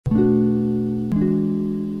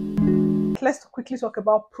right, let's quickly talk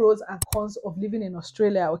about pros and cons of living in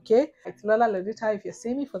Australia, okay? It's Lola Lodita. If you're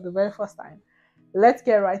seeing me for the very first time, let's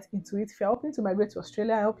get right into it. If you're hoping to migrate to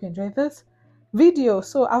Australia, I hope you enjoy this video.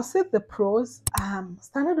 So I'll say the pros.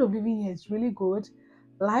 Standard of living here is really good.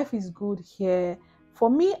 Life is good here. For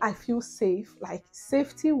me, I feel safe. Like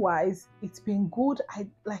safety wise, it's been good. I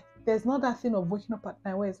like there's not that thing of waking up at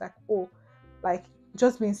night where it's like, oh, like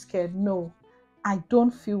just being scared. No, I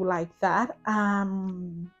don't feel like that.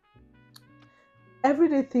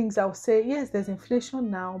 Everyday things, I'll say yes, there's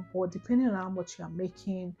inflation now, but depending on how much you are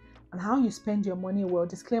making and how you spend your money, well,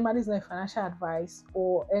 disclaimer, this is not financial advice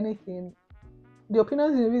or anything. The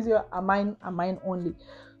opinions in the video are mine only.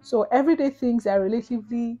 So everyday things are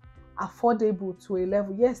relatively affordable to a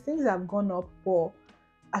level. Yes, things have gone up, but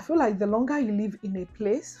I feel like the longer you live in a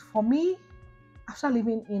place, for me, after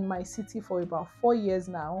living in my city for about 4 years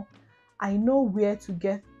now, I know where to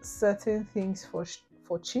get certain things for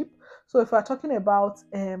cheap. So if we're talking about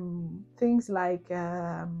things like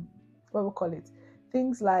what we call it,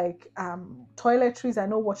 things like toiletries, I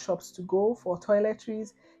know what shops to go for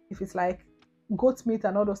toiletries. If it's like goat meat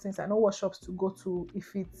and all those things, I know what shops to go to.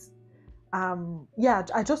 If it's yeah,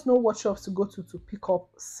 I just know what shops to go to pick up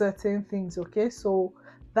certain things. Okay, so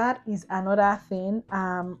that is another thing.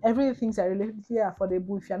 Everything's are relatively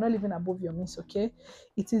affordable if you're not living above your means. Okay,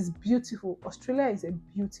 it is beautiful. Australia is a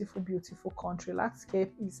beautiful country.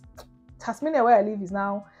 Landscape is Tasmania, where I live, is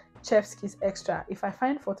now chef's kiss extra. If I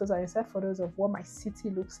find photos, I insert photos of what my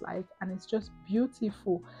city looks like, and it's just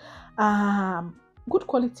beautiful. Good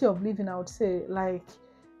quality of living, I would say. Like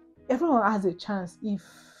everyone has a chance if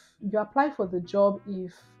you apply for the job,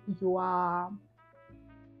 if you're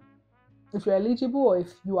eligible or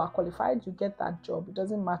if you are qualified, you get that job. It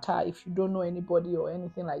doesn't matter if you don't know anybody or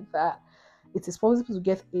anything like that. It is possible to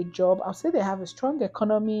get a job. I'll say they have a strong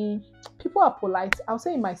economy. People are polite. I'll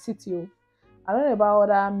say in my city, I don't know about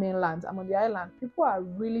other mainlands. I'm on the island. People are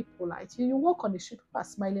really polite. You walk on the street, people are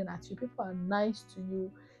smiling at you. People are nice to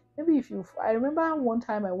you. Maybe I remember one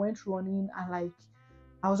time I went running and like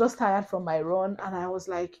I was just tired from my run and I was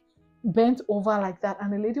like bent over like that,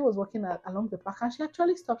 and the lady was walking along the park and she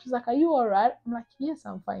actually stopped. She's like, "Are you all right?" I'm like, "Yes,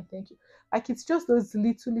 I'm fine, thank you." Like it's just those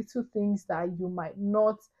little things that you might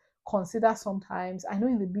not consider sometimes. I know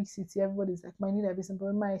in the big city everybody's like minding their business, but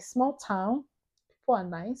in my small town, people are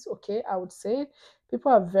nice. Okay, I would say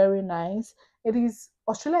people are very nice.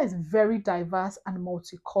 Australia is very diverse and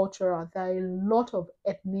multicultural. There are a lot of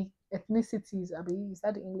ethnicities. I mean, is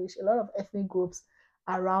that the English? A lot of ethnic groups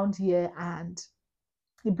around here, and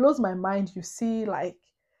it blows my mind. You see, like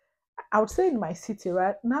I would say in my city,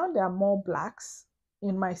 right now there are more blacks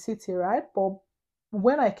in my city, right? But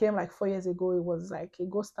when I came like 4 years ago, it was like a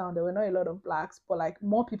ghost town. There were not a lot of blacks, but like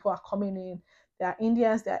more people are coming in. There are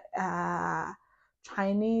Indians, there are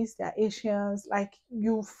Chinese, there are Asians. Like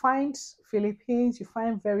you find Philippines, you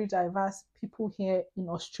find very diverse people here in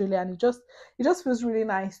Australia, and it just feels really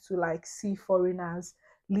nice to like see foreigners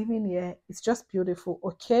living here. It's just beautiful.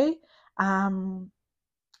 Okay. Um,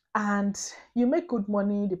 and you make good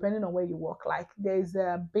money depending on where you work. Like there is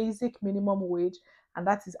a basic minimum wage, and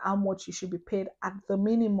that is how much you should be paid at the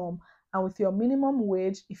minimum. And with your minimum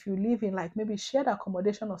wage, if you live in like maybe shared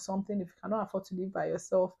accommodation or something, if you cannot afford to live by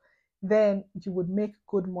yourself, then you would make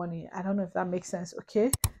good money. I don't know if that makes sense.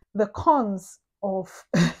 Okay, the cons of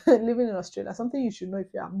living in Australia, something you should know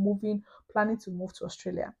if you are planning to move to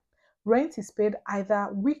Australia. Rent is paid either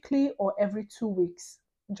weekly or every 2 weeks.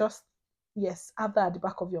 Just yes, have that at the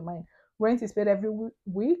back of your mind. Rent is paid every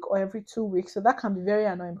week or every 2 weeks. So that can be very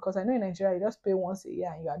annoying because I know in Nigeria you just pay once a year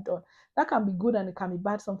and you are done. That can be good and it can be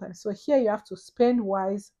bad sometimes. So here you have to spend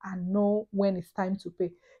wise and know when it's time to pay.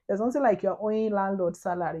 There's nothing like you're owing landlord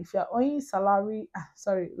salary. If you're owing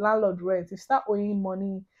landlord rent, if you start owing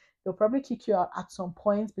money, they'll probably kick you out at some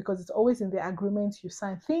point because it's always in the agreement you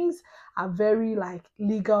sign. Things are very like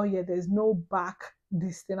legal here. There's no back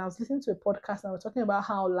this thing. I was listening to a podcast and we're talking about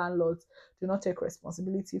how landlords do not take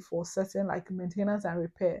responsibility for certain like maintenance and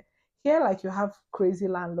repair. Here, like you have crazy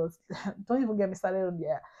landlords. Don't even get me started on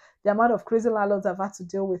the amount of crazy landlords I've had to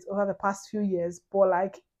deal with over the past few years. But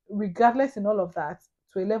like, regardless in all of that,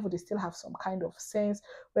 to a level, they still have some kind of sense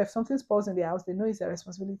where if something spoils in their house, they know it's their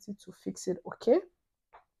responsibility to fix it. Okay.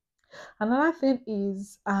 Another thing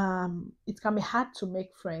is it can be hard to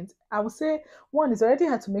make friends. I would say one is already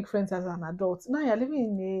hard to make friends as an adult. Now you're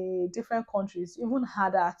living in a different country, it's even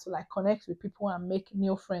harder to like connect with people and make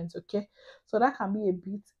new friends. Okay, so that can be a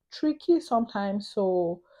bit tricky sometimes.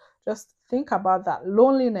 So just think about that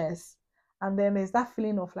loneliness, and then there's that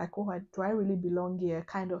feeling of like, oh, do I really belong here,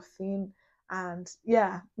 kind of thing. And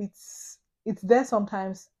yeah, it's there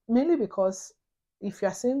sometimes, mainly because if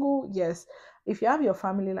you're single, yes. If you have your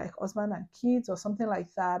family, like husband and kids or something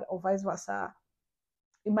like that, or vice versa,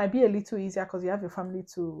 it might be a little easier because you have your family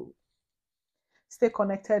to stay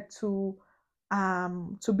connected to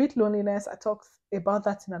beat loneliness. I talked about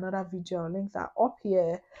that in another video. I'll link that up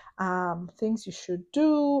here. Things you should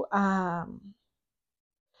do. Hard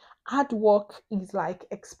work is like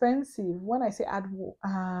expensive. When I say hard work,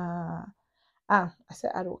 I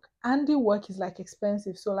said hard work. Handy work is like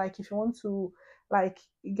expensive. So like if you want to like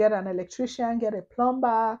get an electrician, get a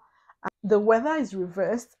plumber, the weather is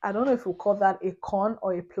reversed. I don't know if we'll call that a con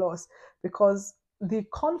or a plus, because the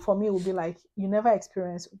con for me would be like you never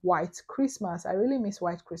experience white Christmas. I really miss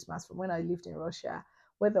white Christmas from when I lived in Russia,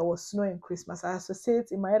 where there was snow in Christmas. I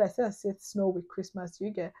associate in my head, I still associate snow with Christmas.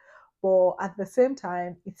 You get, but at the same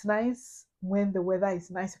time, it's nice when the weather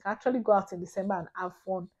is nice. You can actually go out in December and have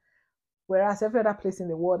fun. Whereas every other place in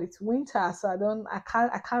the world, it's winter, so I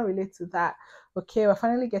can't relate to that. Okay, we're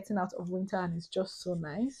finally getting out of winter, and it's just so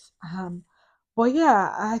nice. But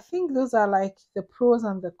yeah, I think those are like the pros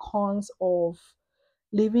and the cons of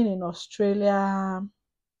living in Australia.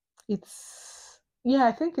 It's, yeah,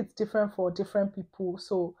 I think it's different for different people.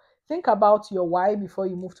 So think about your why before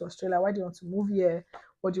you move to Australia. Why do you want to move here?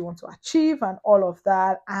 What do you want to achieve, and all of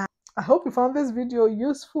that. And I hope you found this video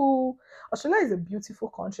useful. Australia is a beautiful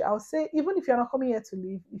country. I would say even if you're not coming here to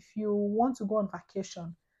live, if you want to go on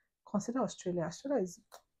vacation, consider Australia. Australia is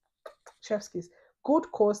chef's kiss. Gold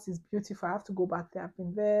Coast is beautiful. I have to go back there. I've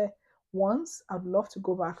been there once. I'd love to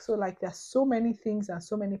go back. So like there's so many things and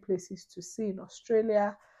so many places to see in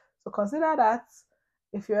Australia. So consider that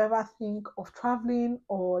if you ever think of traveling,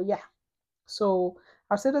 or yeah. So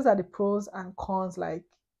I'll say those are the pros and cons. Like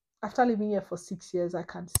after living here for 6 years, I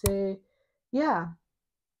can say, yeah,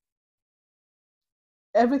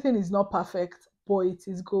 everything is not perfect, but it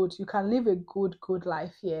is good. You can live a good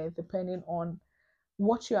life here depending on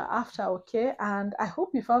what you're after. Okay, and I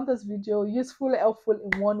hope you found this video useful, helpful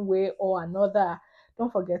in one way or another.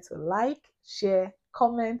 Don't forget to like, share,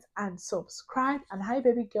 comment, and subscribe. And hi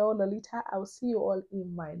baby girl Lolita, I'll see you all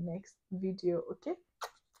in my next video. Okay,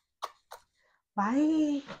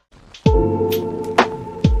 bye.